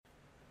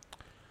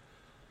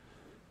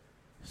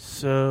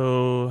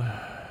So,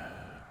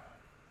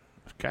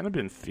 I've kind of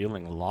been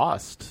feeling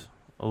lost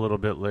a little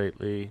bit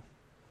lately.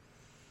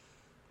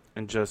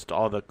 And just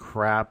all the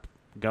crap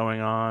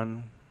going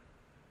on.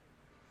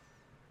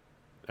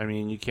 I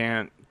mean, you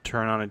can't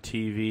turn on a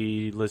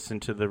TV, listen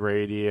to the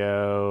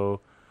radio,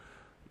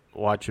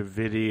 watch a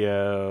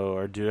video,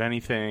 or do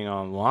anything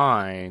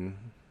online.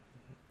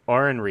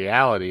 Or in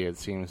reality, it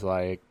seems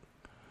like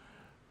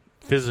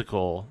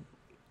physical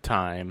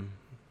time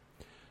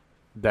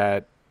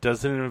that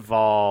doesn't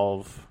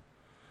involve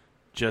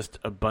just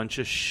a bunch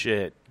of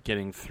shit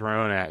getting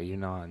thrown at you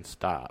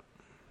nonstop.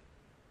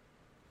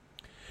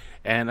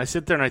 And I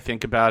sit there and I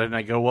think about it and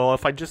I go, well,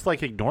 if I just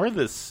like ignore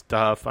this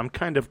stuff, I'm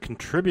kind of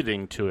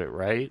contributing to it,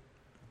 right?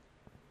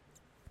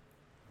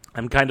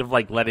 I'm kind of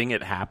like letting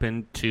it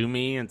happen to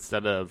me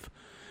instead of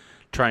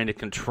trying to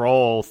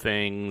control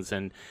things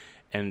and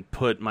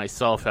put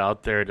myself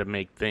out there to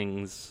make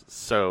things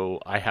so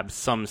I have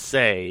some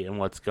say in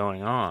what's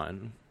going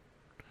on.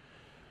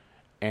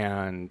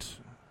 And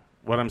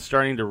what I'm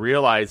starting to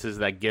realize is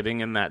that getting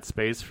in that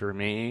space for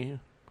me,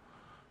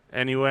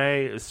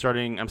 anyway,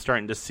 I'm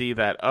starting to see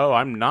that,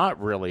 I'm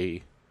not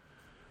really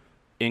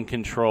in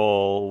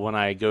control when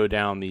I go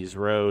down these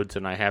roads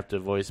and I have to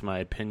voice my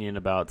opinion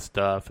about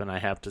stuff and I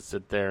have to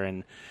sit there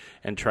and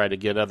try to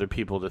get other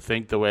people to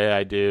think the way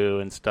I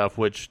do and stuff,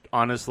 which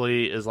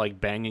honestly is like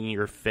banging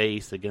your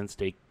face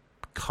against a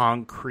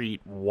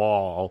concrete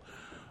wall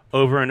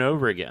over and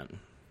over again.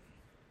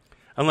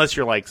 Unless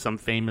you're like some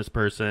famous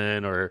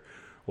person or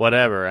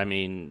whatever. I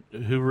mean,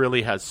 who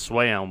really has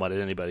sway on what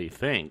anybody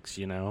thinks,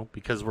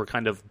 Because we're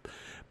kind of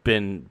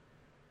been,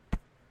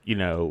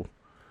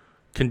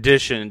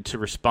 conditioned to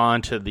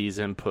respond to these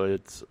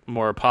inputs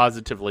more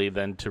positively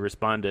than to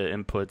respond to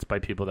inputs by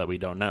people that we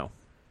don't know.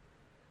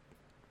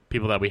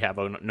 People that we have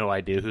no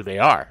idea who they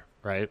are,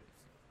 right?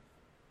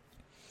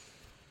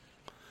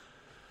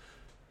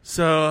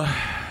 So,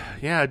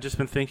 yeah, I've just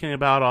been thinking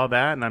about all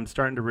that, and I'm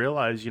starting to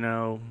realize,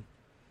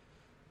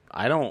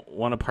 I don't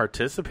want to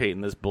participate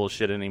in this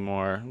bullshit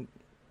anymore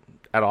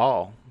at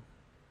all.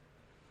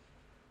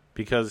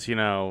 Because,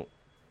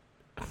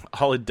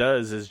 all it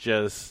does is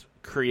just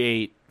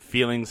create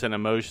feelings and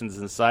emotions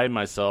inside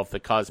myself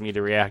that cause me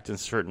to react in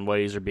certain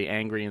ways or be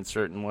angry in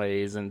certain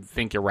ways and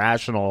think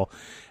irrational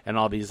and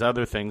all these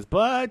other things.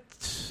 But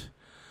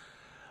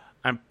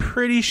I'm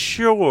pretty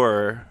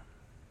sure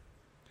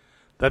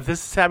that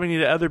this is happening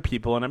to other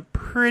people, and I'm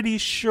pretty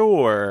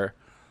sure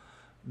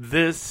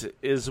this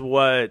is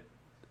what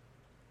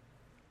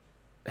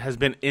has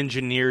been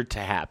engineered to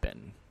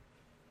happen.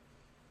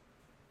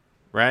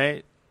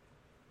 Right?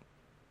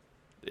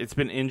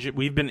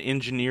 We've been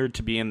engineered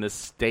to be in this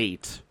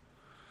state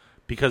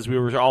because we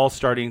were all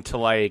starting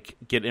to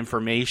get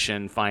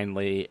information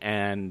finally,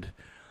 and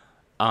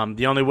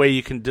the only way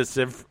you can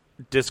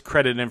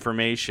discredit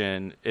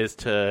information is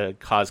to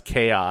cause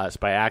chaos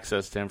by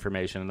access to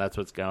information, and that's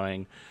what's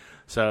going.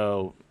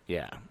 So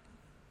yeah.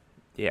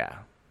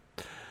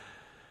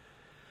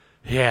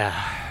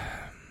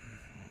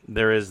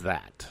 There is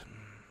that.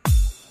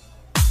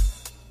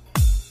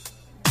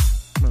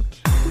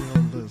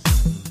 Materialism.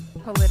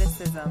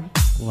 Politicism.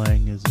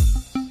 Langism.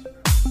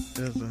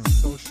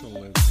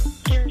 Socialism.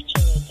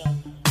 Spiritualism.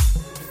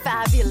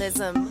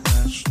 Fabulism.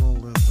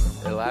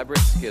 Nationalism. Elaborate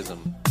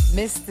schism.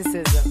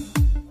 Mysticism.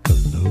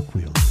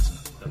 Colloquialism.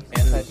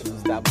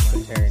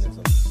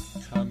 Anti-establishmentarianism.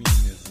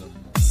 Communism.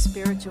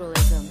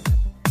 Spiritualism.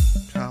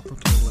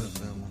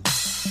 Capitalism.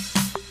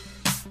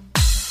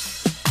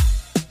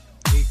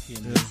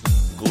 Atheism.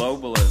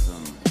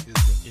 Globalism.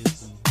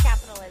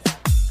 Capitalism.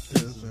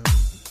 Ism.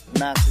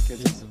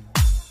 Masochism.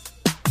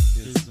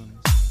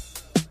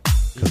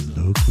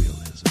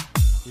 Colloquialism.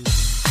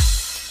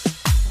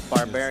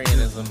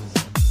 Barbarianism.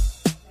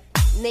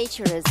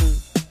 Naturism.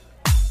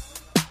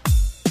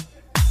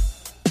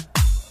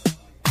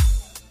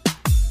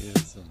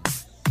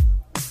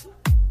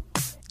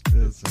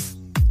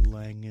 Ism.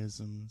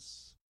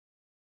 Langisms.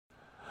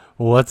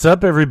 What's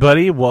up,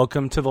 everybody?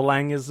 Welcome to the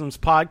Langisms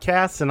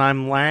podcast, and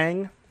I'm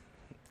Lang.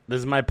 This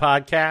is my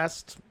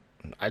podcast.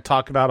 I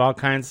talk about all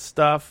kinds of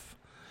stuff,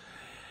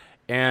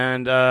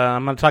 and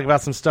I'm going to talk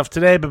about some stuff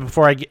today, but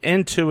before I get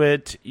into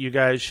it, you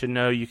guys should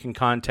know you can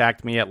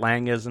contact me at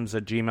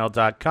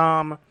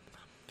langisms@gmail.com.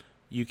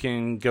 You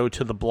can go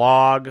to the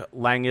blog,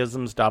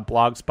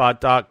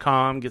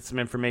 langisms.blogspot.com, get some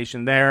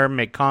information there,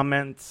 make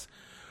comments,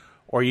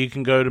 or you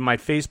can go to my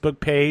Facebook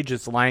page.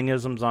 It's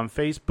Langisms on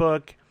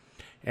Facebook.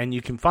 And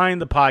you can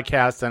find the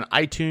podcast on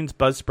iTunes,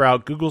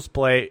 Buzzsprout, Google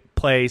Play,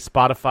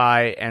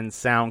 Spotify, and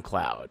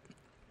SoundCloud.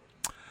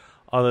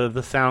 Although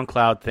the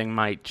SoundCloud thing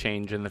might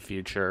change in the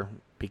future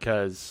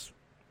because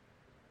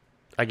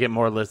I get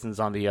more listens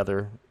on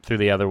through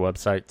the other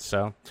websites.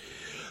 So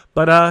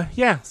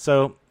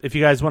if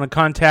you guys want to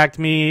contact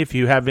me, if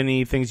you have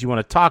any things you want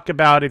to talk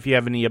about, if you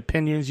have any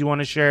opinions you want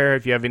to share,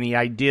 if you have any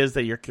ideas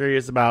that you're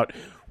curious about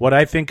what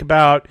I think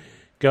about,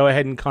 go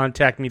ahead and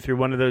contact me through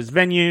one of those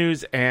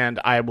venues, and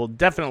I will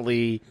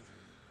definitely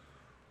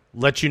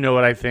let you know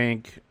what I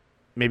think.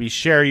 Maybe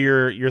share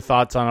your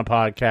thoughts on a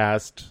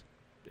podcast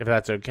if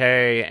that's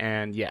okay.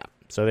 And yeah,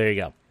 so there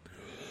you go.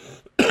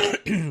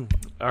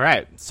 All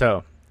right,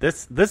 so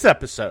this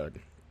episode,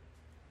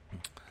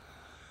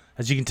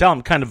 as you can tell,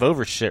 I'm kind of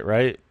over shit,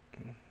 right?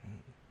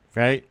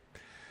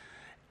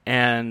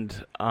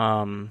 And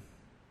I've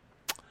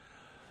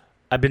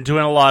been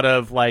doing a lot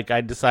of, like, I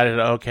decided,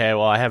 okay,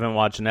 well, I haven't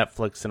watched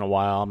Netflix in a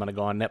while. I'm going to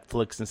go on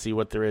Netflix and see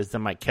what there is that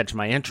might catch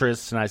my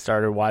interest. And I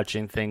started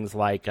watching things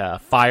like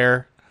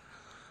Fire,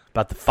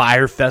 about the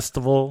Fire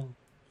Festival,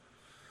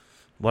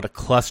 what a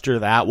cluster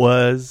that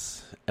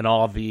was, and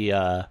all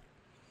the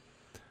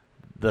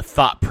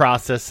thought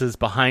processes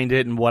behind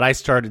it, and what I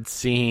started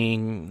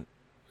seeing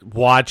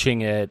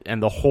watching it,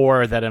 and the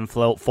horror that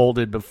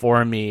unfolded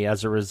before me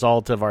as a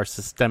result of our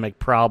systemic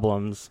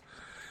problems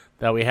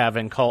that we have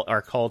in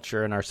our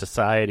culture and our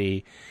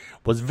society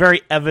was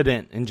very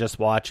evident in just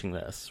watching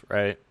this,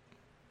 right?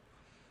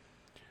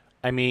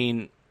 I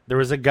mean, there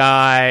was a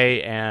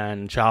guy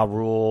and Ja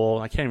Rule.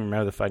 I can't even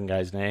remember the fucking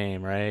guy's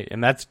name, right?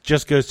 And that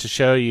just goes to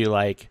show you,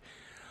 like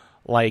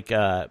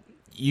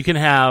you can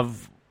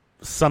have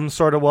some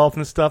sort of wealth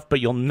and stuff,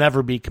 but you'll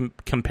never be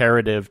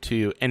comparative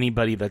to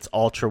anybody that's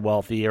ultra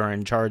wealthy or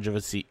in charge of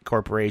a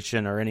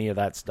corporation or any of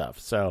that stuff.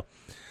 So,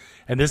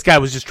 and this guy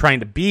was just trying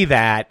to be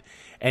that,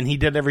 and he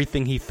did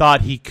everything he thought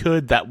he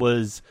could that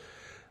was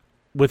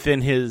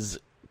within his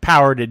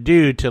power to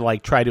do to,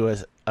 like, try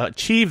to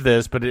achieve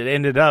this, but it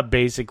ended up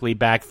basically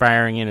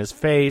backfiring in his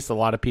face. A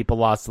lot of people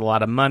lost a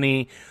lot of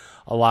money.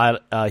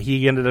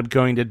 He ended up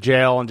going to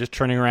jail and just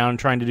turning around and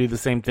trying to do the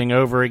same thing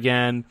over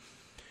again.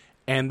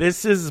 And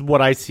this is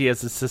what I see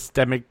as a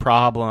systemic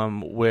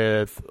problem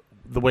with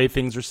the way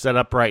things are set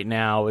up right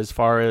now, as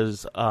far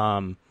as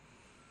I'm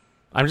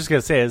just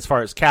going to say, as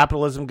far as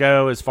capitalism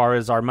go, as far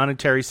as our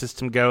monetary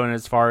system go, and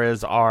as far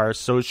as our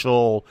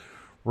social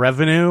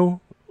revenue,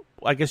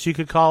 I guess you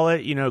could call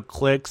it, you know,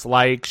 clicks,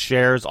 likes,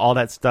 shares, all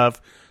that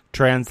stuff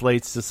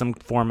translates to some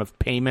form of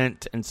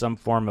payment and some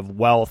form of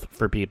wealth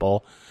for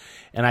people.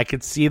 And I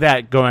could see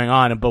that going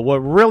on. But what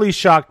really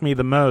shocked me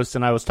the most,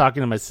 and I was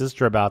talking to my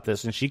sister about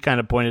this, and she kind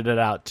of pointed it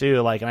out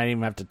too, like, and I didn't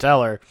even have to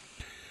tell her,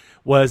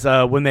 was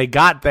when they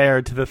got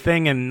there to the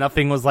thing and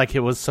nothing was like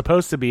it was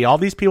supposed to be. All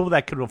these people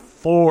that could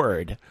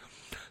afford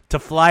to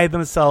fly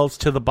themselves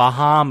to the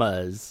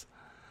Bahamas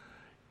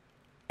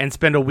and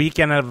spend a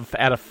weekend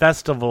at a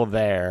festival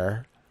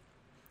there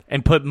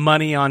and put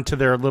money onto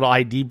their little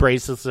ID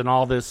bracelets and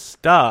all this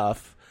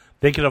stuff,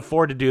 they could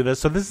afford to do this.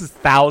 So this is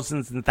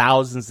thousands and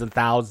thousands and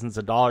thousands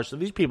of dollars. So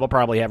these people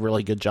probably have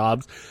really good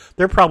jobs.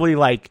 They're probably,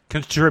 like,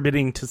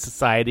 contributing to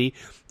society.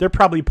 They're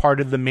probably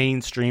part of the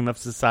mainstream of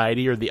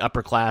society or the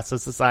upper class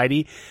of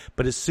society.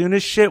 But as soon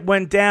as shit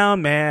went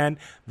down, man,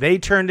 they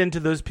turned into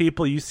those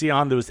people you see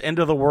on those end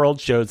of the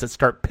world shows that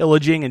start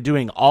pillaging and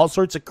doing all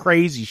sorts of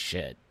crazy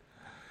shit.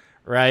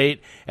 Right?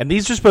 And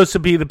these are supposed to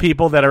be the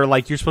people that are,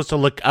 like, you're supposed to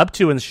look up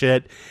to and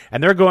shit,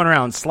 and they're going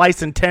around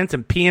slicing tents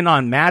and peeing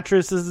on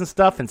mattresses and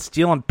stuff and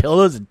stealing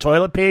pillows and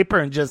toilet paper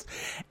and just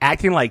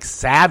acting like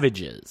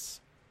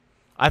savages.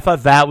 I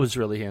thought that was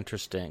really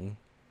interesting,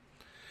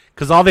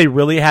 because all they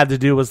really had to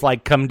do was,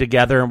 like, come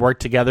together and work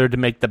together to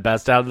make the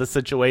best out of the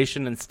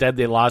situation. Instead,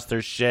 they lost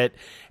their shit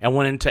and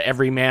went into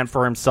every man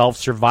for himself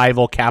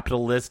survival,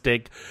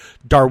 capitalistic,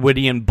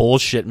 Darwinian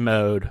bullshit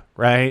mode,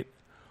 right?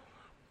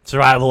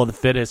 Survival of the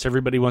fittest.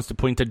 Everybody wants to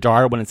point to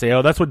Darwin and say,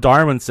 oh, that's what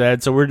Darwin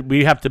said, so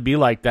we have to be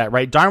like that,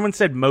 right? Darwin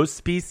said most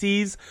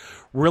species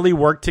really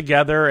work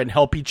together and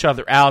help each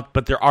other out,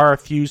 but there are a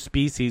few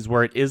species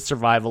where it is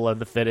survival of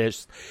the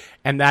fittest,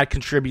 and that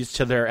contributes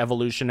to their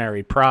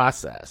evolutionary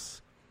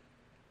process.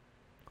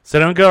 So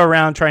don't go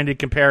around trying to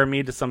compare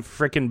me to some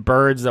freaking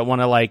birds that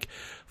want to, like,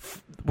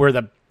 where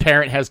the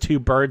parent has two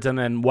birds and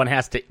then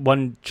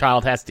one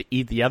child has to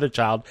eat the other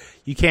child.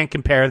 You can't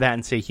compare that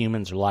and say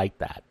humans are like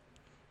that.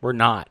 We're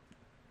not.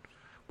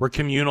 We're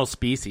communal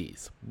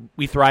species.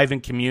 We thrive in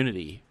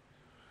community.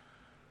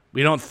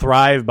 We don't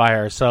thrive by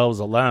ourselves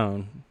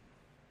alone.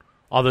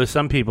 Although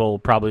some people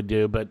probably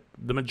do, but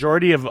the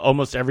majority of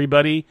almost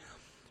everybody,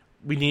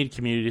 we need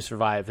community to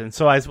survive. And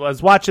so I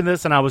was watching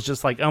this and I was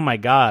just like, oh my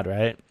God,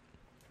 right?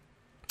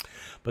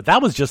 But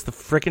that was just the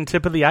freaking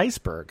tip of the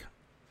iceberg.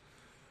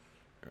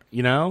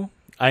 You know?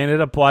 I ended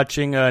up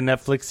watching a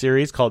Netflix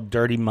series called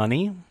Dirty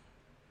Money.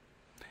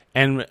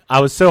 And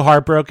I was so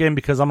heartbroken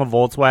because I'm a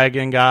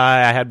Volkswagen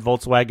guy. I had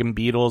Volkswagen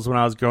Beetles when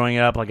I was growing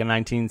up, like a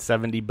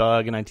 1970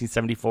 Bug, a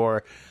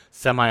 1974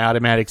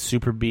 semi-automatic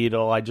Super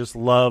Beetle. I just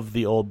love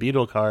the old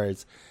Beetle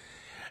cars.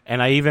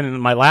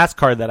 And my last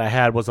car that I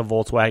had was a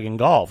Volkswagen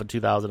Golf in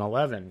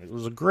 2011. It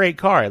was a great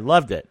car. I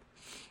loved it.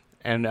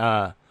 And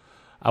I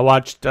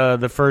watched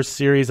the first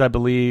series, I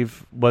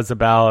believe, was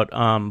about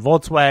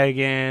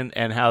Volkswagen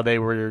and how they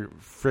were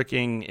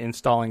freaking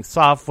installing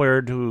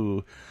software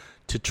to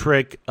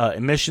trick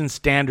emission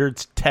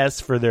standards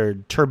tests for their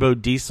turbo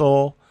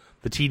diesel,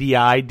 the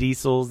TDI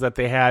diesels that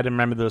they had. And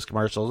remember those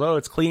commercials? Oh,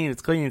 it's clean,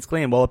 it's clean, it's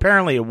clean. Well,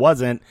 apparently it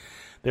wasn't.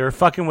 They were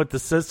fucking with the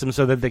system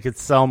so that they could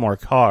sell more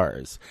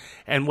cars.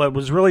 And what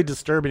was really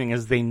disturbing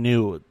is they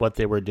knew what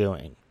they were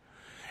doing.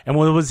 And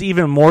what was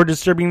even more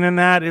disturbing than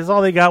that is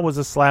all they got was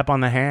a slap on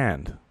the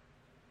hand.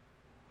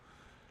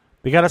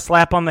 They got a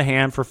slap on the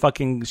hand for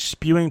fucking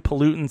spewing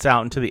pollutants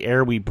out into the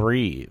air we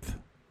breathe.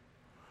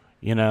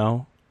 You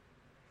know?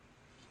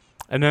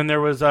 And then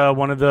there was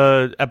one of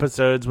the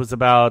episodes was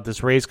about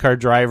this race car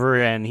driver,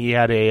 and he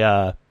had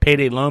a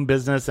payday loan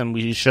business, and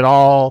we should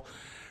all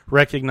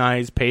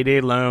recognize payday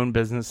loan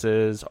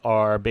businesses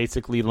are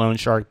basically loan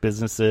shark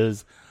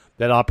businesses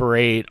that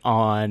operate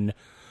on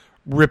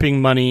ripping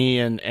money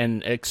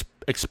and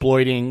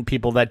exploiting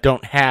people that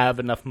don't have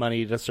enough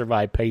money to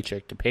survive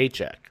paycheck to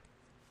paycheck.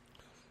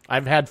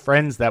 I've had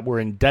friends that were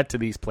in debt to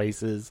these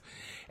places,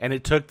 and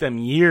it took them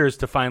years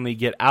to finally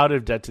get out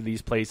of debt to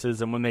these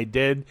places, and when they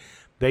did,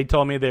 they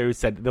told me, they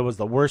said that was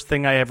the worst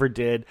thing I ever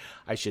did.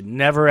 I should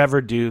never,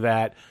 ever do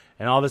that,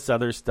 and all this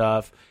other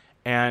stuff.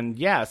 And,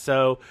 yeah,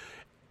 so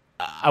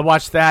I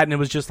watched that, and it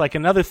was just like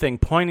another thing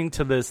pointing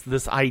to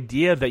this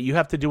idea that you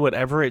have to do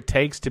whatever it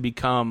takes to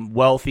become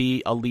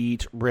wealthy,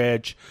 elite,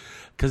 rich,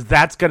 because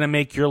that's going to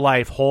make your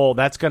life whole.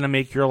 That's going to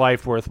make your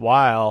life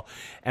worthwhile.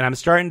 And I'm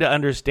starting to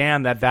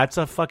understand that that's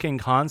a fucking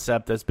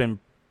concept that's been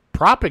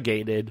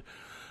propagated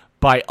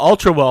by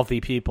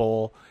ultra-wealthy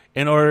people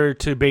in order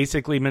to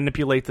basically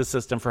manipulate the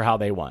system for how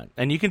they want.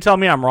 And you can tell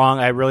me I'm wrong.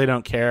 I really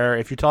don't care.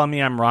 If you're telling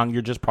me I'm wrong,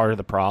 you're just part of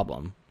the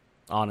problem,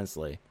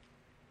 honestly.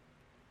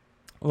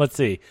 Let's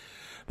see.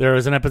 There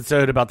was an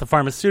episode about the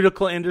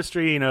pharmaceutical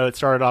industry. You know, it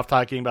started off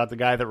talking about the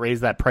guy that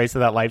raised that price of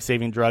that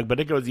life-saving drug, but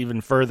it goes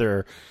even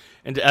further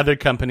into other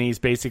companies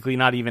basically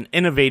not even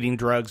innovating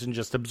drugs and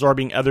just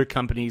absorbing other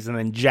companies and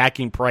then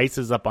jacking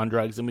prices up on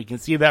drugs. And we can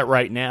see that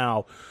right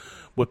now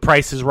with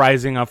prices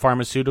rising on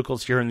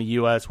pharmaceuticals here in the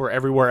U.S., where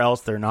everywhere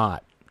else they're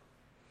not.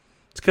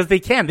 It's because they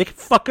can. They can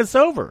fuck us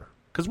over.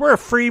 Because we're a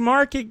free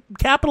market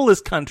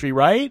capitalist country,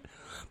 right?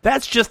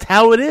 That's just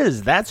how it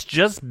is. That's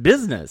just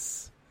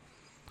business.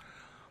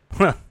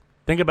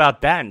 Think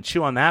about that and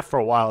chew on that for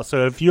a while.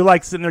 So if you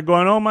like sitting there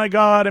going, oh my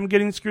God, I'm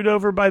getting screwed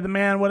over by the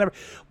man, whatever.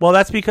 Well,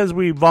 that's because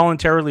we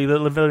voluntarily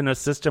live in a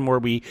system where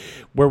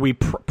we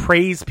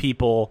praise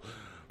people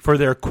for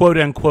their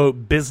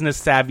quote-unquote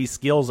business-savvy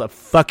skills of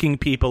fucking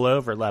people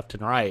over left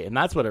and right. And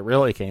that's what it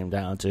really came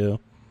down to.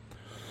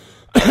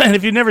 And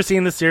if you've never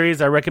seen the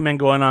series, I recommend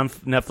going on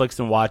Netflix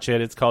and watch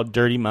it. It's called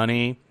Dirty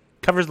Money.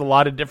 Covers a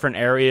lot of different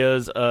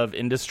areas of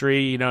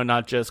industry, you know,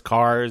 not just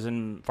cars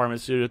and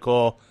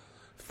pharmaceuticals.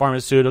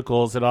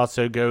 It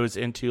also goes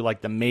into,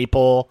 like, the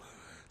maple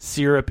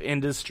syrup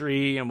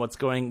industry and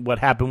what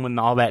happened when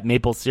all that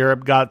maple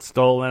syrup got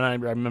stolen. I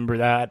remember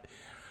that.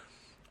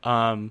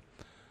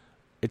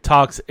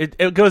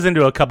 It goes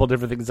into a couple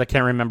different things. I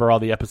can't remember all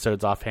the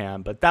episodes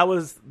offhand, but that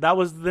was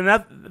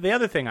the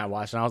other thing I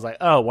watched, and I was like,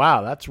 oh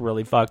wow, that's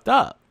really fucked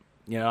up.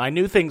 You know, I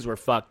knew things were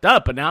fucked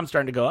up, but now I'm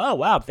starting to go, oh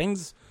wow,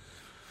 things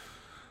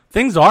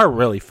are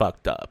really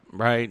fucked up,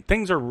 right?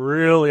 Things are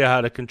really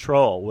out of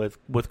control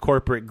with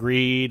corporate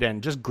greed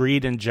and just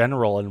greed in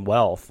general and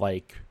wealth,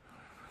 like,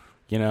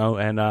 you know,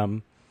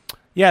 and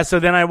yeah, so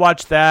then I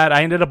watched that.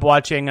 I ended up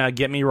watching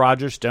Get Me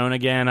Roger Stone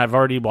again. I've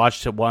already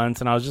watched it once,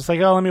 and I was just like,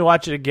 oh, let me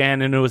watch it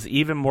again. And it was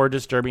even more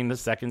disturbing the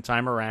second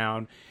time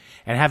around.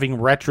 And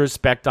having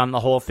retrospect on the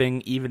whole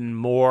thing even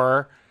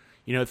more,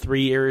 you know,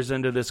 3 years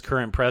into this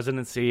current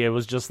presidency, it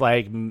was just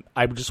like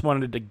I just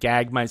wanted to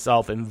gag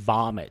myself and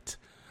vomit.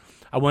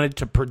 I wanted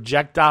to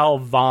projectile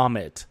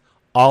vomit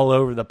all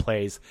over the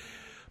place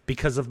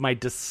because of my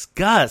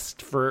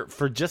disgust for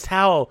just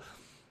how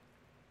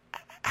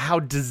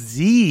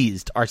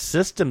diseased our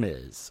system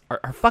is.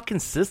 Our fucking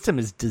system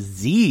is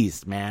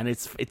diseased, man.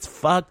 It's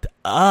fucked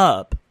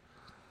up.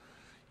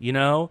 You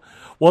know?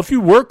 Well, if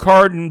you work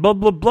hard and blah,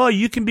 blah, blah,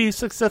 you can be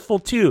successful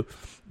too.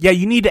 Yeah,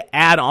 you need to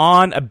add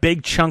on a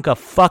big chunk of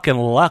fucking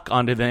luck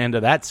onto the end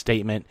of that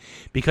statement.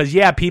 Because,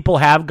 yeah, people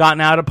have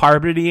gotten out of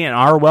poverty and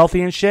are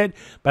wealthy and shit,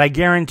 but I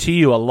guarantee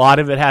you a lot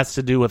of it has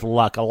to do with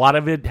luck. A lot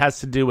of it has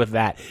to do with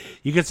that.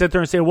 You can sit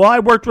there and say, well, I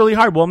worked really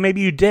hard. Well,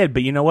 maybe you did,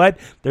 but you know what?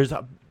 There's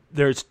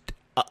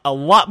a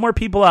lot more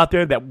people out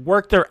there that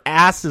work their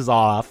asses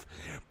off,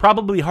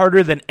 probably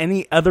harder than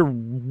any other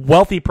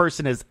wealthy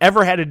person has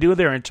ever had to do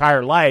their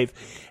entire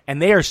life, and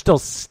they are still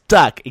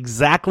stuck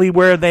exactly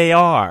where they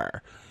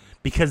are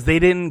because they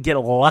didn't get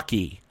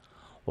lucky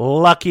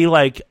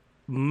like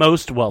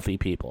most wealthy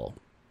people.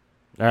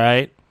 All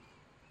right?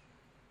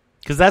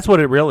 Because that's what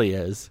it really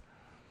is.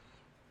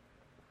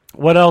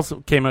 What else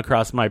came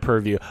across my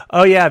purview?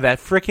 Oh, yeah, that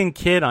freaking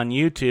kid on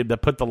YouTube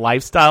that put the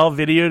lifestyle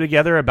video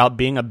together about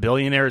being a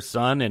billionaire's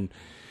son and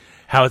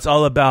how it's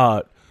all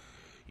about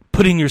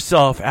putting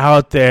yourself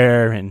out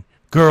there and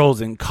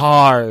girls and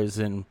cars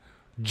and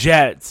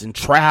jets and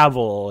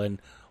travel,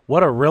 and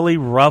what a really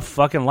rough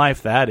fucking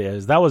life that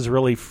is. That was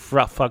really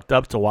fucked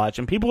up to watch.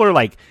 And people are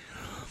like,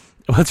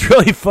 what's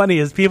really funny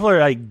is people are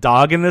like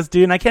dogging this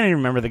dude, and I can't even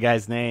remember the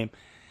guy's name.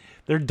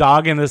 They're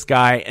dogging this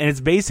guy, and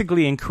it's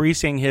basically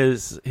increasing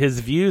his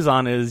views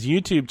on his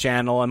YouTube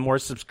channel and more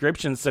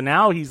subscriptions. So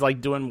now he's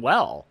like doing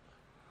well.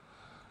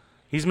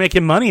 He's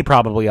making money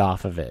probably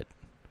off of it.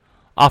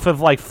 Off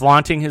of like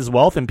flaunting his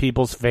wealth in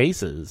people's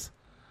faces.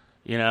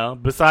 You know,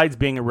 besides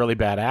being a really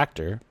bad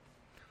actor.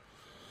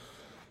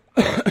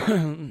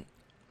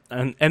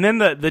 And then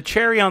the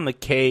cherry on the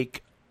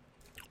cake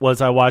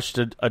was I watched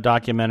a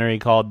documentary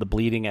called The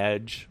Bleeding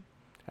Edge,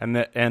 and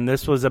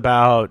this was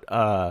about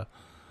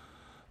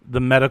the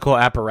medical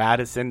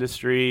apparatus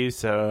industry.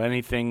 So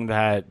anything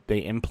that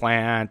they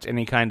implant,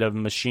 any kind of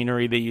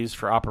machinery they use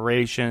for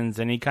operations,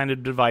 any kind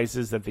of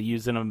devices that they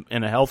use in a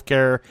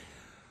healthcare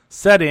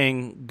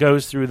setting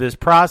goes through this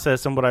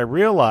process. And what I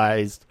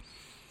realized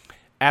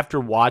after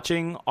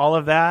watching all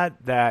of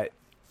that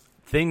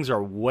things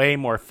are way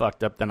more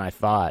fucked up than I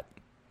thought.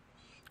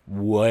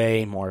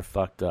 Way more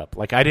fucked up.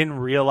 Like, I didn't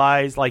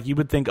realize, like, you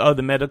would think, oh,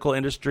 the medical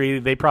industry,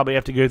 they probably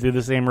have to go through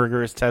the same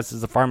rigorous tests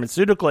as the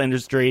pharmaceutical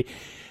industry.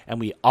 And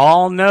we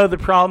all know the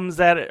problems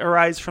that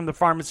arise from the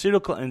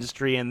pharmaceutical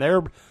industry and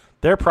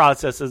their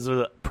process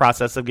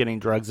of getting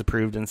drugs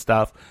approved and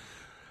stuff.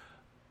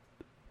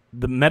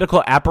 The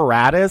medical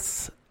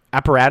apparatuses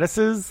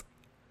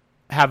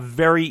have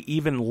very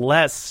even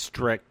less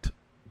strict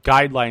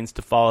guidelines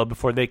to follow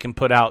before they can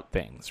put out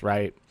things,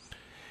 right?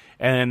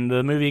 And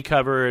the movie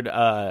covered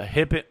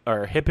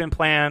hip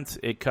implants.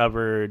 It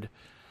covered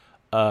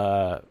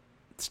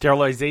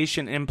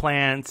sterilization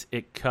implants.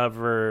 It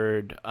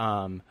covered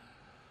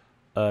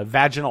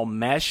vaginal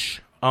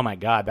mesh. Oh my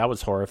god, that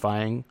was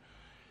horrifying.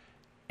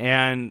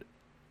 And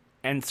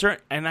I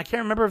can't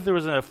remember if there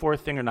was a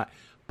fourth thing or not.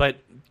 But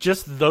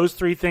just those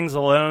three things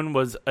alone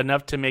was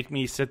enough to make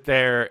me sit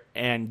there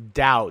and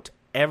doubt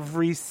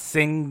every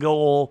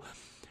single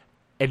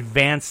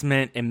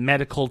advancement in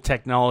medical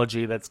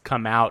technology that's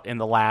come out in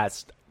the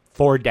last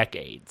 4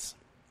 decades.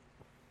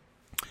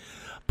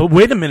 But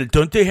wait a minute,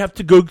 don't they have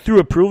to go through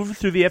approval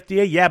through the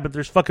FDA? Yeah, but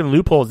there's fucking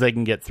loopholes they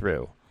can get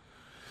through.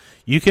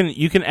 You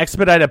can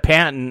expedite a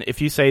patent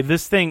if you say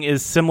this thing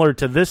is similar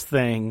to this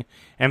thing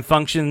and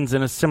functions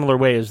in a similar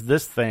way as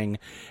this thing,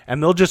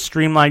 and they'll just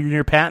streamline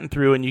your patent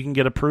through and you can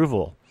get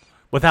approval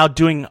without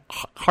doing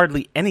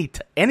hardly any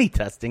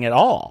testing at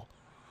all.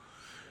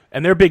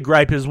 And their big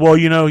gripe is, well,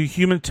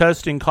 human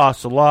testing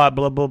costs a lot,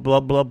 blah, blah, blah,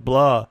 blah,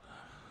 blah.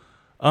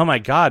 Oh, my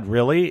God,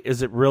 really?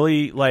 Is it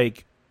really,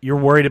 like, you're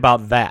worried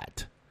about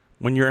that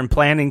when you're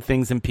implanting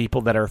things in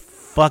people that are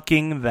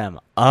fucking them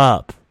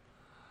up?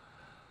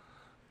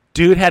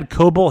 Dude had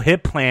cobalt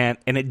hip plant,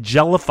 and it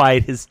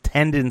jellified his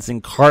tendons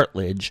and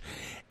cartilage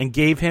and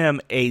gave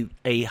him a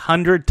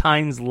 100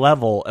 times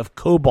level of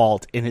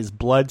cobalt in his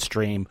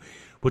bloodstream,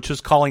 which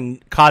was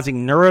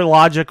causing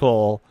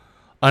neurological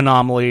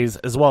anomalies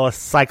as well as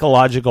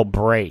psychological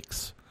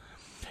breaks.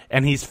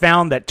 And he's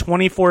found that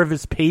 24 of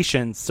his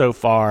patients so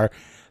far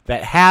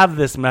that have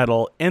this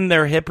metal in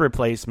their hip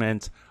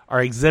replacements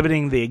are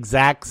exhibiting the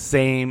exact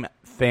same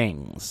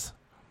things.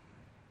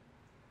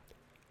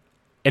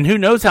 And who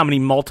knows how many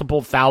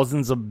multiple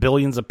thousands of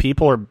billions of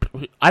people are,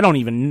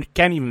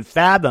 can't even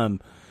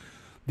fathom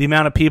the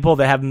amount of people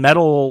that have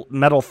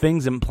metal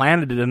things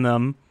implanted in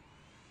them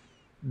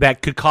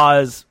that could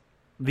cause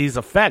these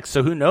effects.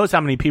 So who knows how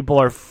many people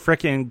are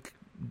freaking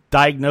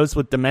diagnosed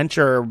with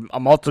dementia or a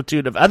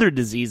multitude of other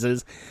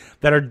diseases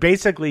that are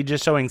basically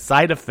just showing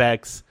side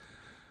effects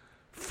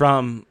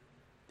from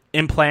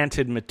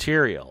implanted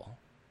material.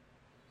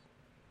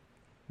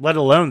 Let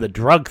alone the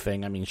drug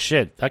thing. I mean,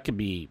 shit, that could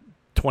be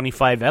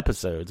 25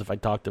 episodes if I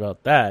talked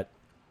about that.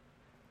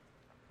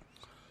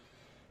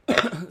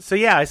 So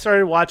yeah, I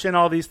started watching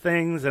all these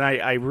things and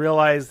I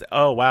realized,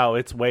 oh wow,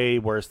 it's way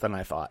worse than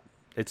I thought.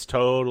 It's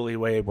totally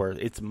way worse.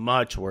 It's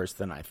much worse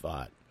than I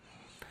thought.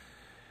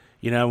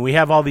 We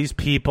have all these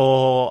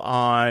people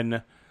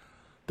on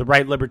the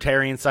right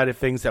libertarian side of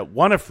things that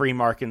want a free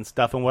market and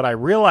stuff. And what I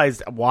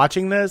realized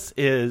watching this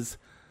is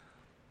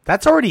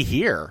that's already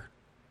here.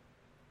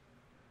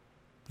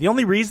 The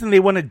only reason they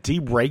want to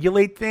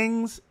deregulate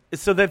things is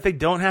so that they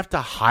don't have to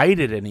hide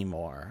it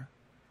anymore.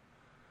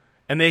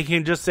 And they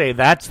can just say,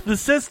 that's the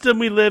system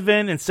we live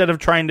in, instead of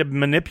trying to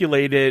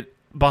manipulate it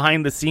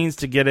behind the scenes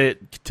to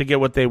get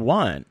what they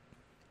want.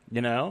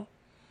 Well,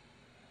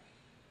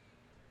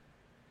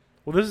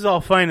 this is all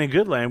fine and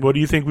good, Land. What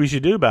do you think we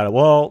should do about it?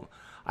 Well,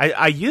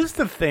 I used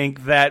to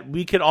think that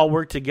we could all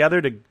work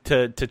together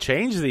to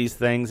change these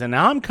things, and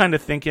now I'm kind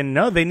of thinking,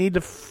 no, they need to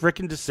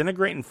frickin'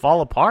 disintegrate and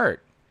fall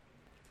apart.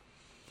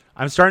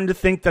 I'm starting to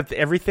think that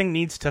everything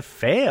needs to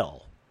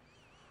fail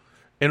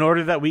in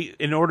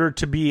order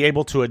to be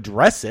able to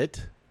address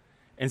it,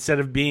 instead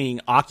of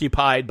being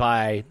occupied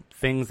by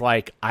things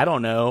like, I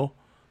don't know,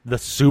 the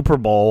Super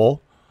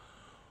Bowl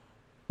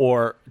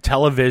or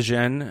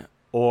television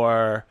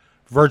or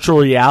virtual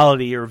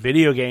reality or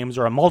video games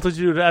or a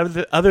multitude of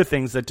other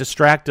things that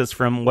distract us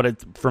from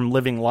from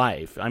living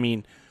life. I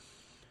mean,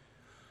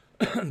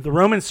 the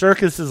Roman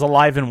circus is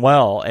alive and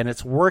well, and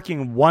it's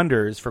working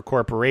wonders for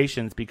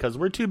corporations because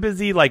we're too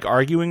busy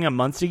arguing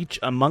amongst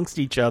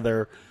each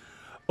other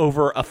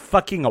over a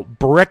fucking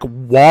brick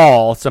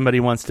wall somebody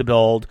wants to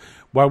build,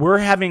 while we're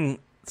having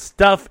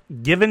stuff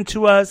given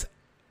to us,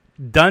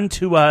 done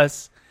to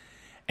us,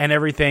 and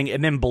everything,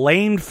 and then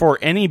blamed for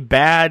any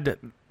bad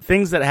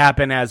things that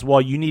happen as,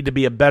 well, you need to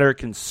be a better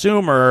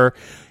consumer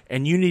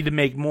and you need to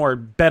make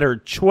better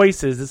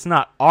choices. It's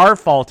not our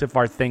fault if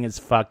our thing is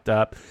fucked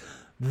up.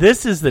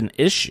 This is an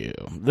issue.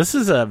 This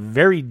is a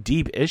very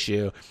deep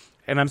issue.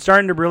 And I'm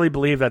starting to really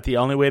believe that the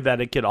only way that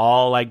it could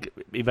all like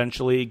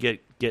eventually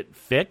get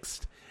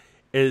fixed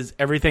is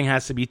everything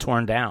has to be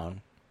torn down.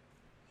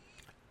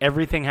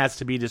 Everything has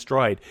to be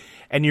destroyed.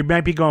 And you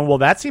might be going, well,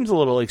 that seems a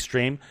little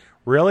extreme.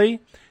 Really?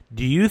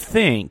 Do you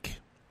think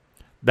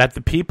that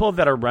the people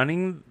that are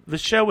running the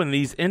show in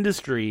these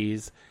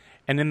industries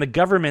and in the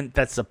government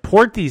that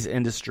support these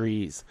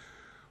industries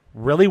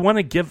really want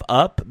to give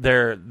up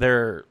their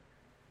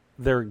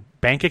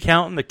bank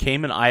account in the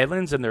Cayman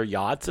Islands and their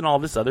yachts and all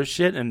this other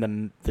shit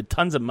and the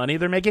tons of money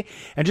they're making?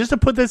 And just to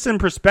put this in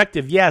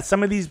perspective, yeah,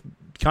 some of these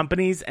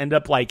companies end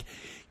up like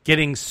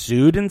getting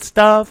sued and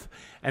stuff,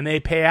 and they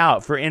pay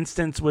out. For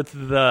instance, with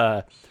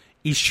the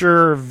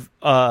Essure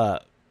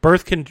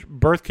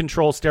birth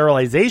control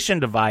sterilization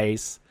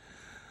device,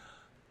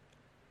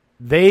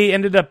 they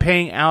ended up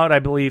paying out, I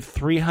believe,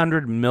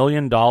 $300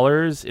 million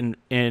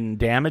in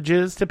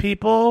damages to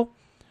people.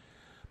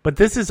 But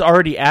this is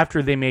already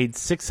after they made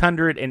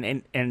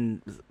 $600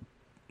 and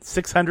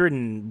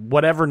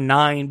whatever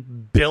 $9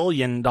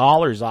 billion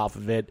off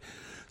of it.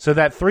 So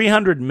that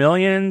 $300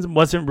 million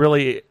wasn't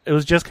really, it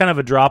was just kind of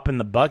a drop in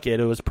the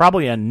bucket. It was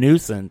probably a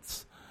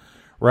nuisance,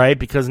 right?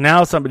 Because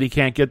now somebody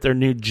can't get their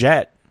new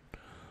jet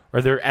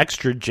or their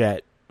extra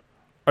jet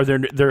or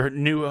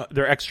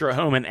their extra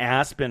home in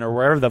Aspen or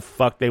wherever the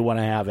fuck they want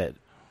to have it.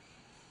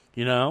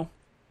 You know?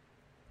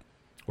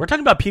 We're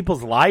talking about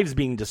people's lives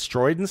being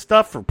destroyed and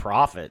stuff for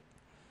profit.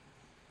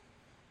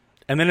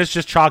 And then it's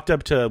just chalked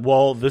up to,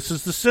 well, this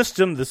is the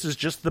system. This is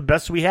just the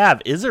best we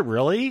have. Is it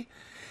really?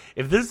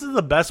 If this is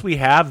the best we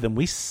have, then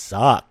we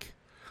suck.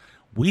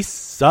 We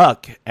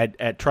suck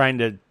at trying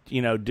to,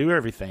 do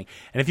everything.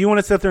 And if you want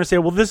to sit there and say,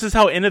 well, this is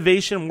how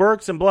innovation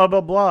works and blah,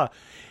 blah, blah.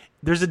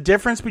 There's a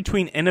difference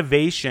between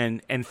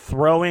innovation and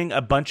throwing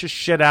a bunch of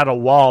shit at a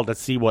wall to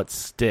see what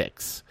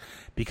sticks.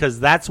 Because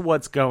that's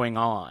what's going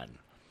on.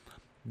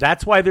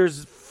 That's why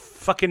there's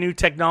fucking new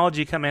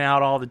technology coming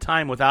out all the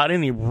time without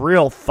any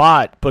real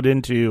thought put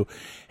into,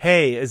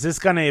 hey,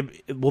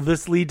 will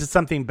this lead to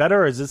something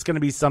better, or is this going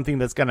to be something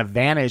that's going to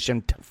vanish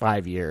in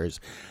 5 years?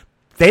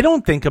 They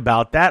don't think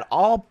about that.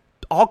 All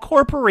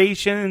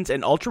corporations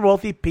and ultra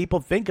wealthy people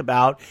think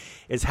about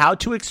is how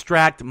to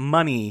extract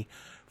money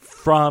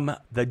from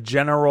the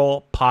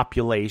general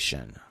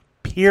population.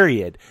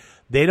 Period.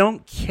 They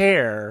don't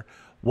care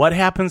what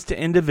happens to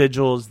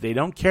individuals. They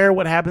don't care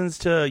what happens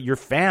to your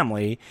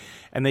family.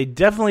 And they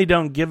definitely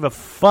don't give a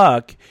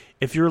fuck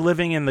if you're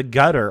living in the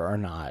gutter or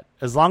not.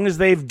 As long as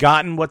they've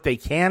gotten what they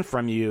can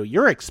from you,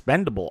 you're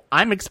expendable.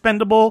 I'm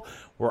expendable.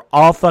 We're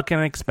all fucking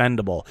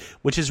expendable.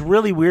 Which is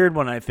really weird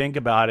when I think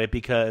about it,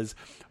 because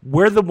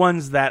we're the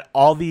ones that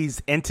all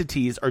these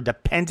entities are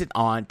dependent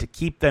on to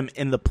keep them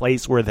in the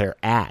place where they're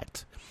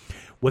at.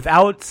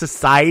 Without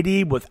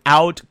society,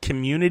 without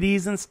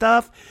communities and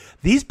stuff,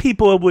 these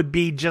people would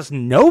be just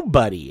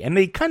nobody. And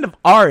they kind of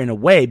are in a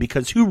way,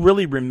 because who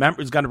really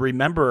is going to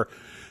remember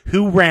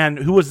who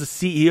was the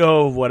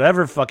CEO of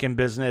whatever fucking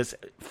business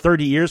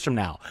 30 years from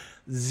now?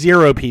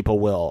 Zero people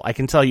will. I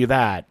can tell you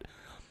that.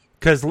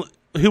 Because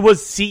who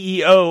was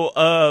CEO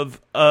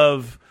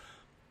of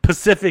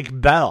Pacific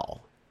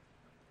Bell?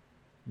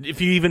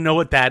 If you even know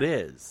what that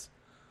is.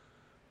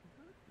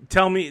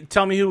 Tell me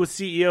who was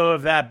CEO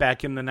of that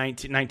back in the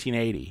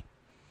 1980.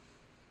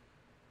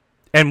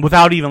 And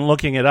without even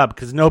looking it up,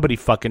 because nobody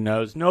fucking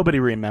knows, nobody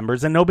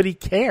remembers, and nobody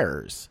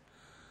cares.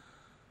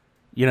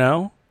 You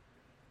know?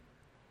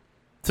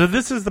 So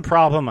this is the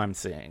problem I'm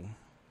seeing.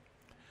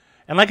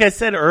 And like I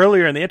said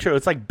earlier in the intro,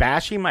 it's like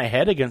bashing my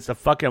head against a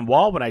fucking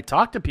wall when I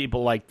talk to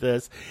people like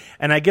this,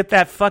 and I get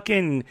that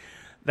fucking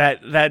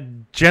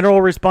that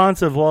general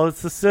response of, well,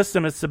 it's the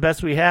system, it's the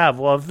best we have.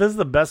 Well, if this is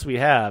the best we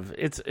have,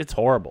 it's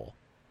horrible.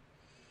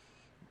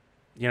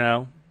 You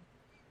know?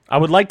 I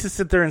would like to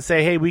sit there and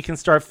say, hey, we can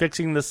start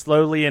fixing this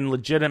slowly and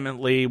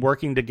legitimately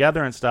working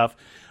together and stuff,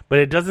 but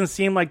it doesn't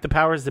seem like the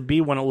powers that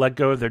be want to let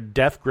go of their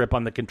death grip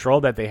on the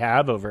control that they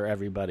have over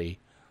everybody.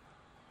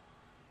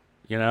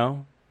 You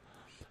know?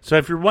 So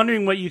if you're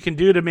wondering what you can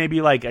do to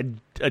maybe like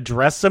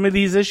address some of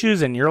these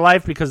issues in your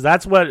life, because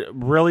that's what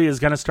really is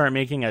going to start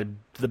making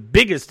the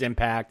biggest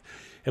impact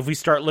if we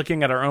start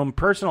looking at our own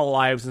personal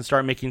lives and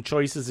start making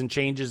choices and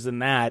changes in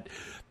that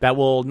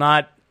will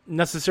not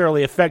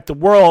necessarily affect the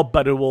world,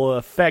 but it will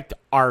affect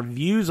our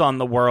views on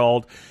the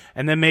world.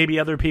 And then maybe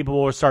other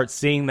people will start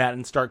seeing that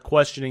and start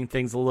questioning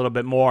things a little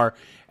bit more.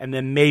 And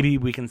then maybe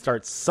we can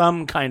start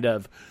some kind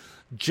of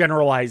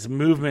generalized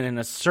movement in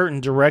a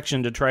certain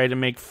direction to try to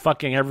make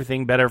fucking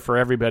everything better for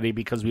everybody,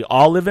 because we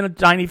all live in a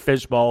tiny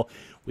fishbowl.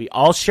 We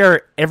all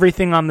share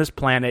everything on this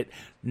planet.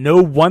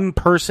 No one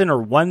person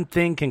or one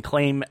thing can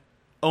claim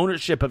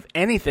ownership of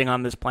anything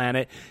on this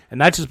planet,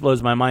 and that just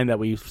blows my mind that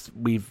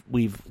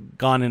we've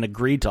gone and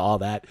agreed to all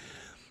that.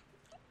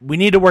 We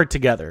need to work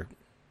together.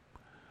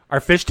 Our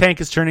fish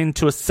tank is turning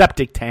into a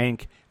septic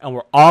tank, and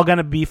we're all going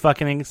to be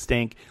fucking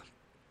extinct.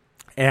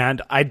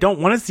 And I don't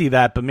want to see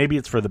that, but maybe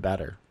it's for the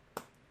better.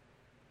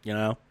 You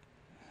know?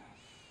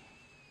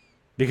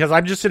 Because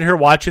I'm just sitting here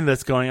watching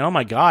this going, oh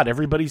my God,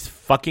 everybody's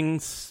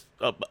fucking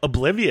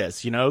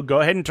oblivious, you know? Go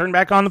ahead and turn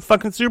back on the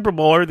fucking Super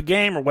Bowl or the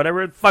game or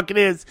whatever the fuck it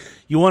is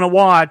you want to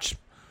watch,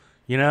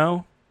 you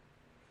know?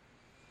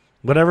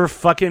 Whatever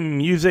fucking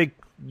music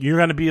you're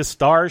going to be a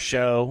star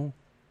show,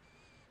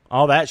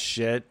 all that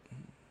shit.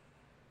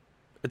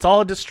 It's all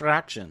a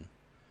distraction.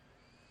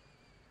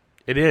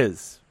 It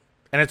is.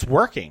 And it's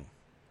working.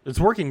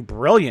 It's working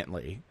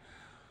brilliantly.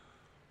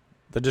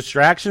 The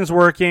distraction's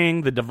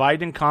working. The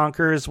divide and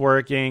conquer is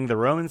working. The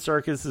Roman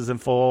circus is in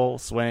full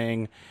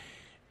swing.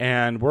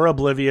 And we're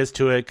oblivious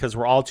to it because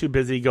we're all too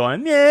busy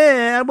going,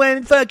 yeah, I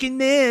want fucking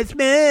this,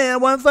 man. I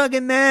want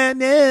fucking that,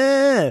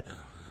 yeah.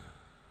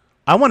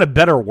 I want a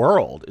better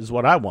world is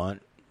what I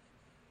want.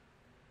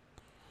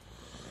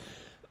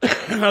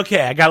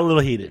 Okay, I got a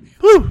little heated.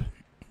 Whew.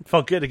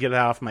 Felt good to get it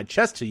off my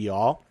chest to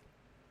y'all.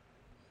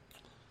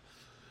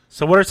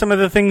 So what are some of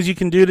the things you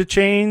can do to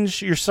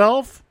change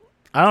yourself?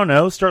 I don't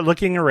know. Start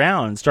looking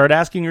around. Start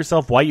asking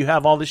yourself why you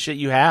have all the shit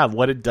you have,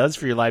 what it does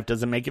for your life.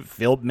 Does it make you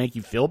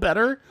feel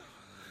better?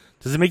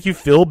 Does it make you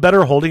feel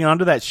better holding on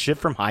to that shit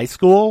from high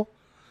school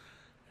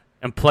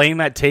and playing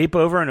that tape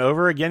over and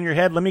over again in your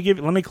head? Let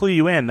me clue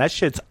you in. That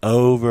shit's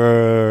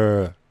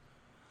over.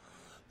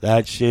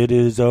 That shit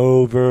is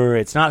over.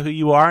 It's not who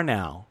you are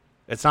now.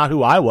 It's not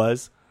who I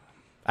was.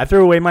 I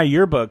threw away my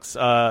yearbooks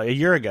a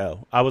year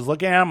ago. I was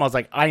looking at them. I was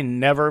like, I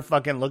never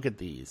fucking look at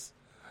these.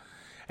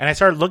 And I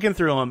started looking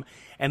through them,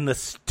 and the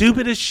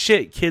stupidest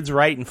shit kids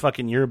write in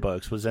fucking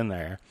yearbooks was in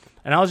there.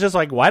 And I was just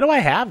like, why do I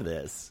have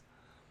this?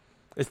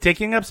 It's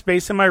taking up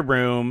space in my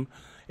room.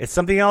 It's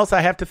something else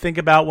I have to think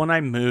about when I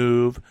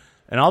move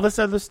and all this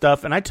other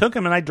stuff. And I took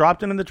them and I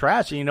dropped them in the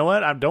trash. And you know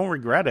what? I don't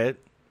regret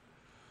it.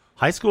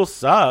 High school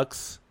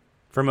sucks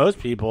for most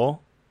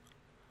people.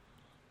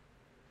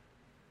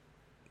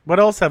 What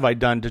else have I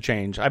done to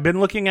change? I've been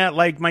looking at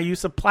like my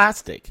use of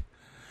plastic,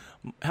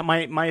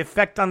 my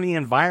effect on the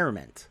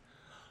environment.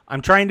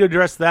 I'm trying to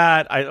address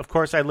that. Of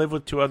course, I live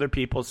with two other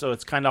people, so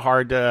it's kind of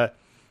hard to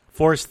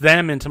force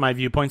them into my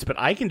viewpoints, but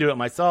I can do it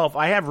myself.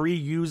 I have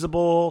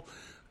reusable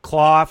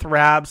cloth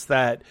wraps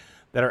that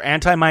are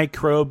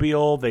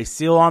antimicrobial. They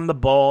seal on the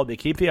bulb. They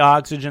keep the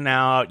oxygen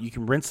out. You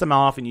can rinse them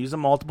off and use them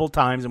multiple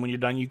times, and when you're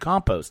done, you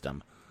compost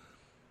them.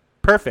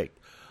 Perfect.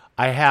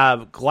 I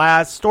have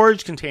glass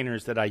storage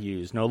containers that I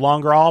use, no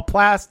longer all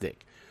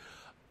plastic.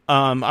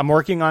 I'm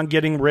working on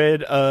getting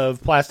rid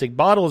of plastic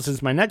bottles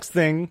is my next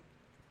thing,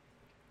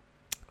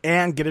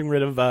 and getting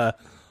rid of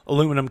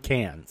aluminum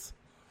cans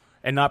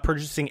and not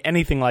purchasing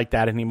anything like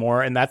that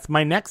anymore, and that's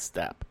my next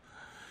step.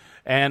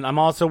 And I'm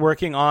also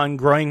working on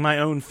growing my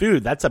own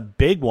food. That's a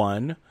big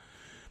one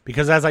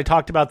because as I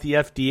talked about the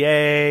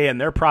FDA and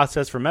their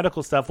process for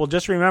medical stuff, well,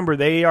 just remember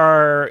they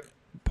are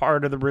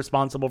part of the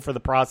responsible for the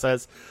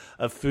process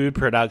of food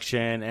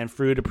production and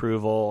food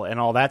approval and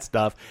all that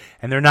stuff,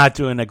 and they're not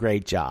doing a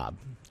great job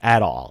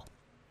at all.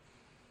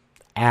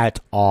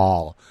 At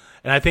all.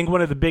 And I think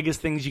one of the biggest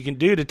things you can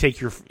do to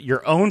take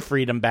your own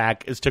freedom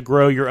back is to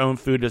grow your own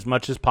food as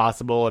much as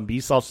possible and be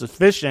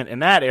self-sufficient in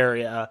that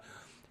area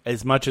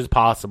as much as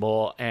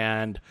possible.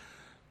 And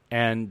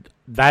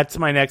that's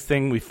my next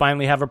thing. We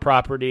finally have a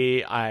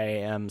property. I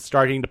am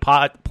starting to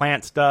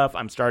plant stuff.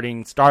 I'm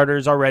starting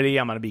starters already.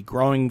 I'm going to be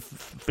growing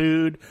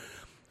food.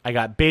 I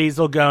got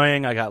basil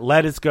going. I got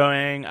lettuce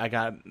going. I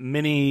got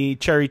mini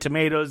cherry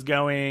tomatoes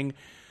going.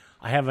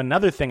 I have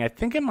another thing. I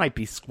think it might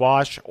be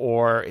squash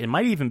or it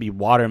might even be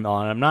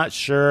watermelon. I'm not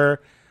sure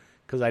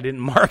because I didn't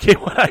mark it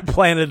when I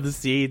planted the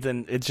seeds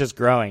and it's just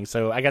growing.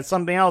 So I got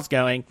something else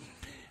going.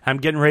 I'm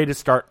getting ready to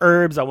start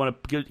herbs. I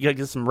want to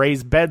get some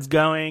raised beds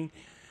going.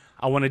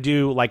 I want to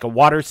do like a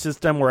water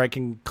system where I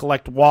can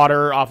collect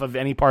water off of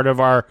any part of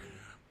our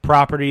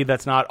property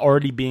that's not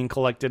already being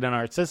collected in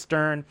our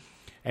cistern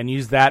and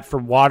use that for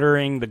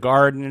watering the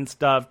garden and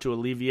stuff to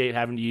alleviate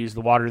having to use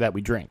the water that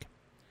we drink.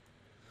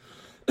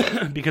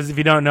 Because if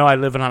you don't know, I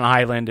live on an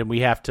island and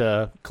we have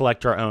to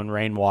collect our own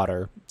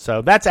rainwater.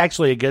 So that's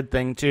actually a good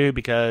thing too,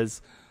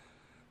 because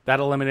that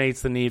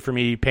eliminates the need for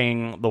me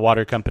paying the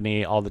water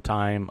company all the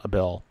time a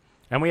bill.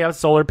 And we have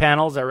solar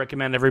panels. I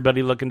recommend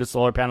everybody look into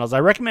solar panels. I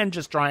recommend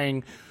just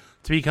trying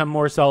to become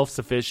more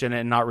self-sufficient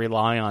and not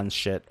rely on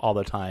shit all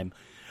the time.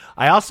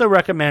 I also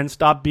recommend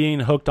stop being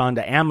hooked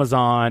onto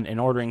Amazon and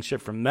ordering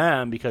shit from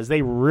them because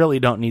they really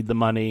don't need the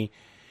money.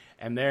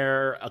 And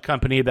they're a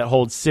company that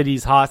holds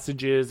cities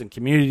hostages and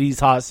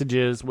communities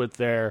hostages with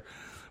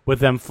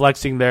them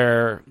flexing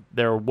their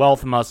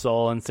wealth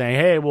muscle and saying,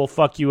 hey, we'll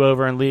fuck you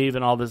over and leave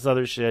and all this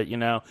other shit, you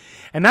know.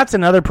 And that's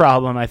another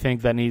problem I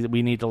think that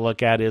we need to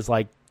look at is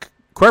like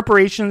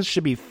corporations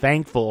should be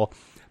thankful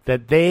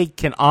that they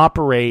can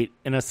operate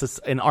in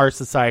our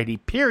society,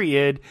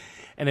 period.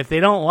 And if they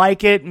don't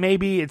like it,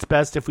 maybe it's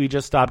best if we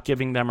just stop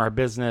giving them our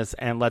business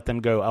and let them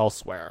go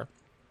elsewhere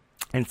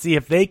and see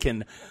if they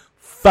can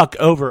fuck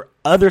over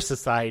other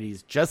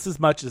societies just as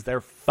much as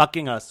they're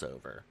fucking us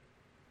over.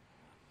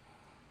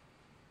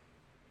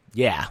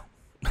 Yeah.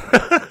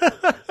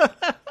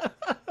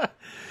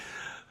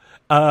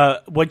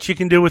 What you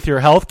can do with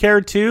your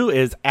healthcare too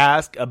is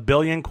ask a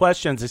billion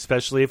questions,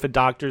 especially if a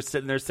doctor's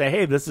sitting there say,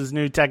 "Hey, this is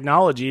new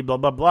technology," blah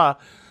blah blah.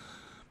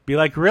 Be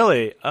like,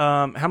 really?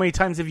 How many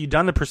times have you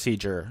done the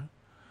procedure?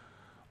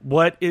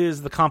 What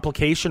is the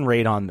complication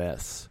rate on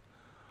this?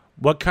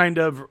 What kind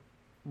of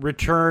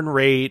return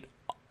rate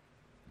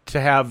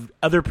to have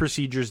other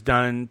procedures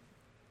done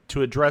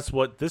to address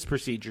what this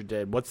procedure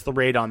did? What's the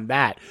rate on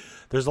that?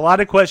 There's a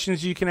lot of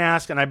questions you can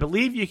ask, and I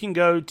believe you can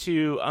go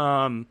to,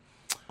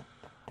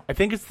 I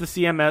think it's the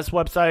CMS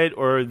website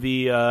or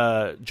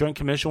the Joint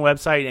Commission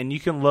website, and you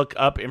can look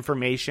up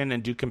information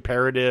and do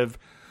comparative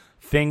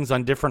things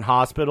on different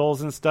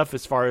hospitals and stuff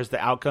as far as the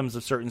outcomes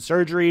of certain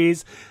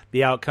surgeries,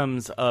 the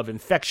outcomes of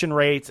infection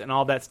rates, and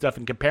all that stuff,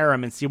 and compare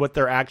them and see what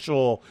their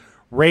actual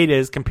rate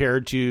is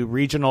compared to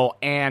regional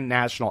and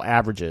national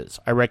averages.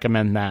 I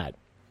recommend that.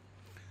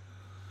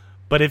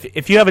 But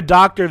if you have a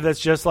doctor that's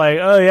just like,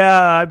 oh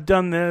yeah, I've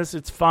done this,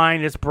 it's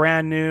fine, it's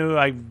brand new,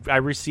 I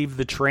received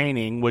the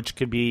training, which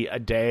could be a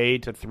day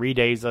to 3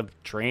 days of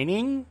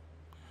training,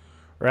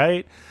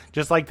 right?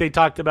 Just like they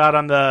talked about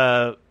on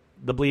the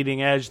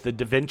Bleeding Edge, the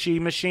Da Vinci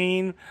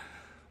machine.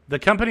 The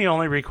company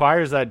only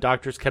requires that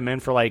doctors come in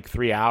for like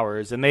 3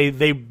 hours. And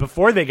they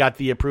before they got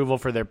the approval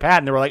for their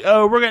patent, they were like,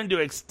 oh, we're going to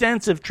do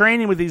extensive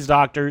training with these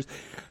doctors.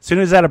 As soon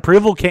as that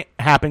approval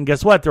happened,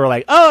 guess what? They were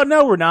like, oh,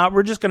 no, we're not.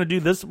 We're just going to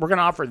do this. We're going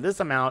to offer this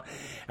amount.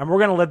 And we're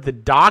going to let the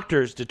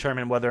doctors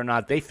determine whether or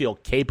not they feel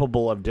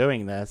capable of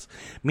doing this.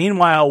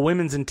 Meanwhile,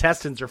 women's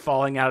intestines are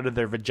falling out of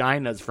their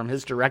vaginas from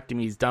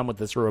hysterectomies done with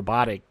this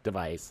robotic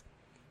device.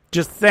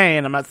 Just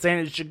saying, I'm not saying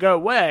it should go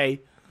away,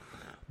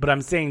 but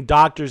I'm saying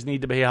doctors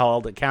need to be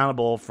held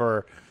accountable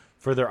for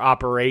their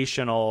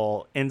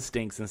operational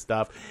instincts and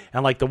stuff.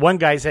 And like the one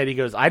guy said, he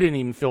goes, I didn't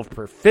even feel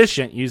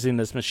proficient using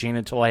this machine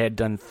until I had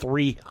done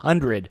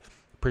 300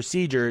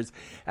 procedures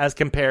as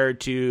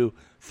compared to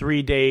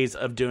 3 days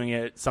of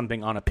doing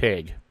something on a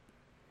pig.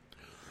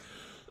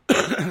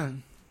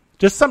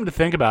 Just something to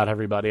think about,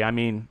 everybody. I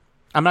mean,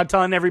 I'm not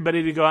telling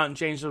everybody to go out and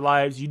change their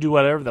lives. You do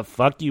whatever the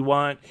fuck you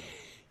want.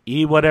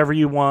 Eat whatever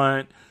you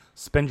want,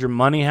 spend your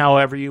money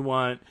however you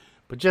want,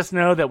 but just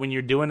know that when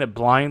you're doing it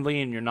blindly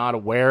and you're not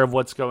aware of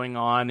what's going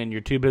on and you're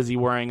too busy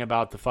worrying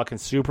about the fucking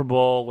Super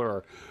Bowl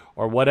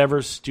or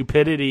whatever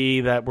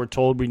stupidity that we're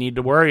told we need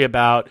to worry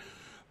about,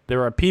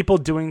 there are people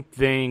doing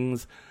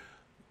things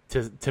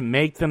to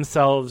make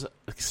themselves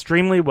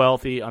extremely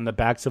wealthy on the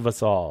backs of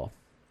us all.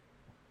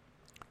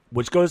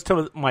 Which goes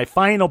to my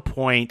final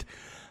point,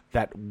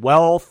 that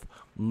wealth,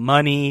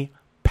 money,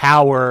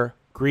 power,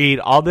 greed,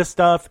 all this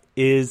stuff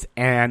is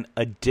an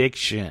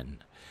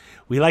addiction.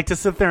 We like to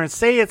sit there and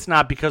say it's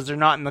not because they're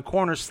not in the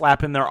corner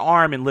slapping their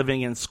arm and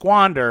living in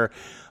squander,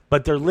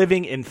 but they're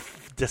living in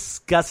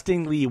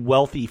disgustingly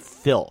wealthy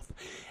filth.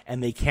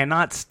 And they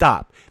cannot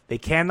stop. They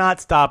cannot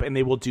stop, and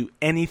they will do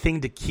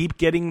anything to keep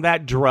getting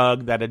that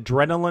drug, that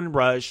adrenaline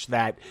rush,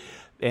 that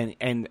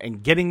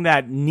and getting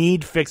that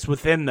need fixed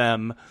within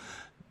them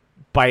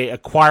by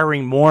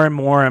acquiring more and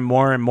more and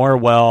more and more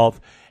wealth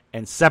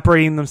and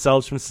separating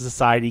themselves from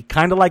society,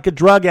 kind of like a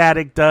drug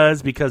addict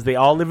does, because they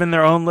all live in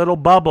their own little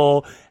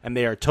bubble and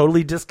they are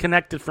totally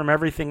disconnected from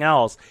everything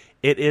else.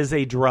 It is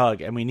a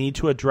drug, and we need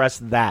to address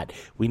that.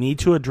 We need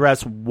to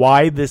address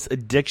why this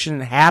addiction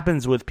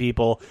happens with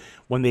people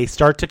when they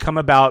start to come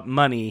about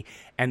money,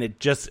 and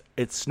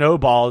it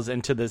snowballs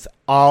into this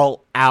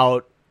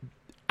all-out,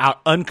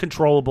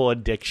 uncontrollable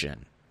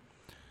addiction.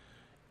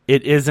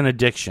 It is an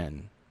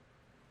addiction.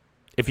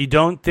 If you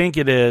don't think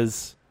it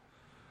is,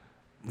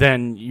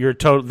 then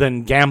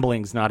then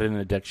gambling's not an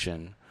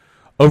addiction.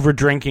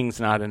 Overdrinking's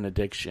not an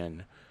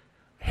addiction.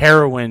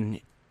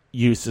 Heroin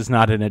use is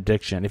not an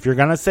addiction. If you're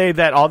going to say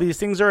that all these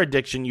things are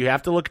addiction, you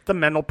have to look at the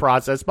mental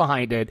process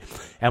behind it.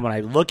 And when I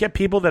look at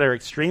people that are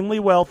extremely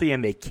wealthy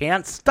and they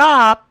can't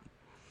stop,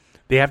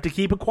 they have to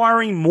keep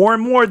acquiring more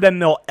and more than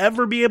they'll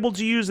ever be able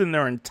to use in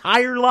their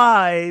entire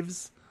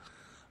lives,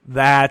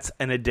 that's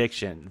an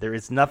addiction. There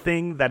is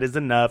nothing that is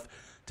enough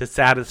to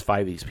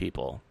satisfy these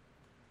people.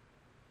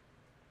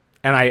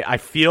 And I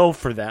feel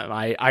for them.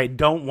 I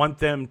don't want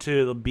them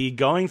to be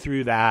going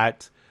through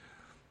that,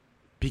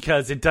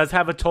 because it does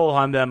have a toll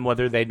on them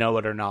whether they know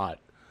it or not.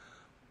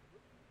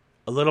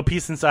 A little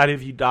piece inside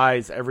of you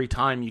dies every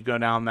time you go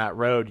down that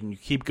road, and you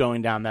keep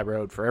going down that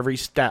road for every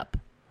step.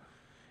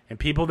 And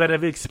people that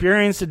have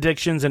experienced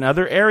addictions in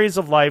other areas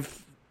of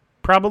life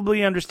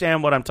probably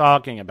understand what I'm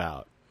talking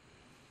about.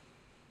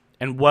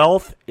 And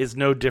wealth is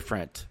no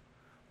different.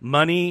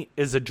 Money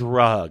is a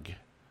drug.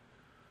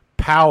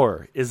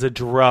 Power is a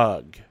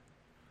drug.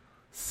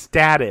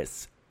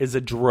 Status is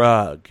a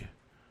drug.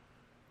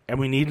 And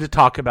we need to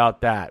talk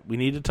about that. We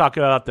need to talk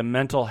about the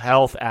mental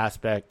health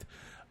aspect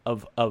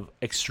of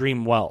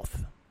extreme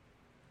wealth.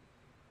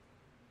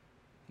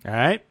 All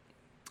right?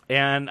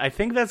 And I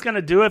think that's going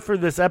to do it for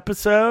this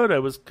episode. It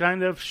was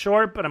kind of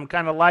short, but I'm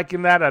kind of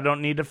liking that. I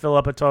don't need to fill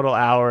up a total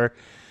hour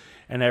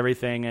and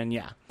everything. And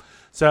yeah.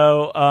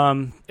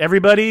 So,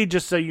 everybody,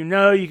 just so you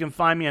know, you can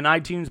find me on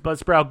iTunes,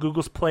 Buzzsprout,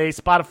 Google Play,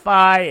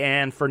 Spotify,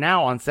 and for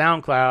now on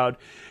SoundCloud.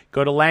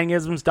 Go to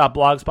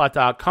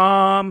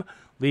langisms.blogspot.com.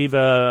 Leave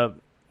a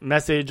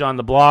message on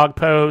the blog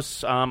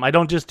posts. I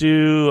don't just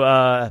do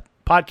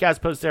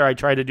podcast posts there. I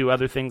try to do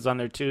other things on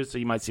there too, so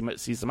you might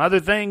see some other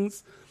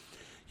things.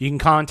 You can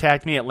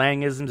contact me at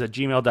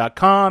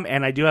langisms@gmail.com,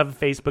 and I do have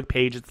a Facebook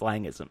page. It's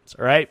Langisms,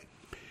 all right?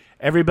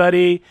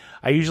 Everybody,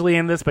 I usually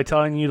end this by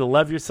telling you to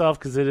love yourself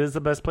because it is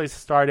the best place to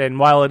start. And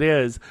while it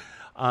is,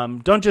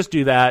 don't just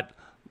do that.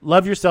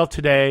 Love yourself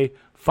today.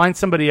 Find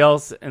somebody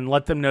else and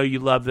let them know you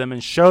love them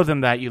and show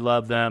them that you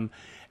love them.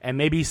 And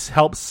maybe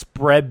help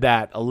spread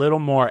that a little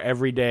more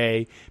every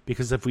day.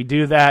 Because if we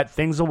do that,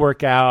 things will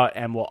work out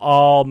and we'll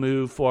all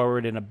move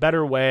forward in a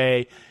better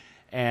way.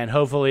 And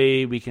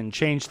hopefully we can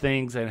change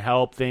things and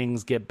help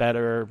things get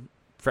better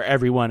for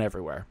everyone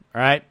everywhere.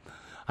 All right?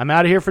 I'm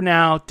out of here for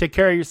now. Take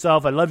care of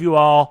yourself. I love you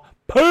all.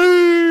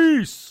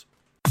 Peace!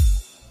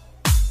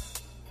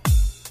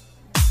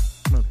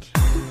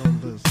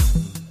 Materialism.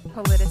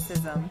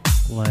 Politicism.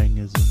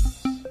 Langisms.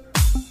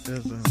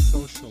 Ism.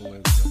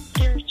 Socialism.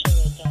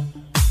 Spiritualism.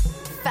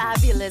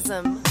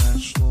 Fabulism.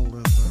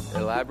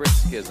 Nationalism. Elaborate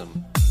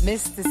schism.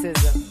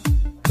 Mysticism.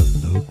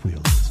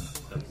 Colloquialism.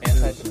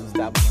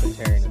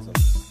 Anti-establishmentarianism.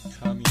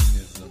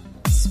 Communism.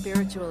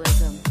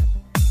 Spiritualism.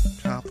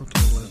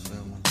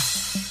 Capitalism.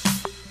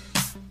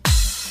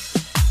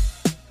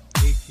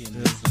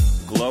 Atheism.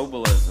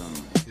 Globalism.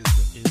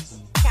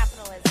 Ism.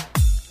 Capitalism.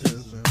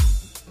 Ism.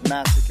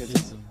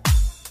 Masochism.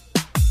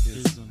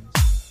 Isms.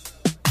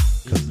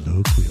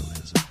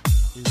 Colloquialism.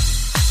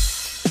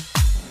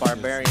 Ism.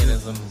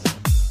 Barbarianism.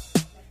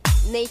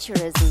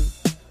 Naturism.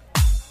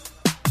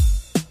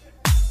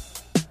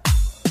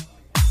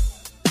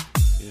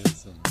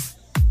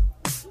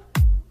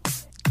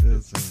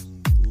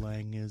 Ism.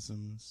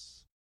 Langisms.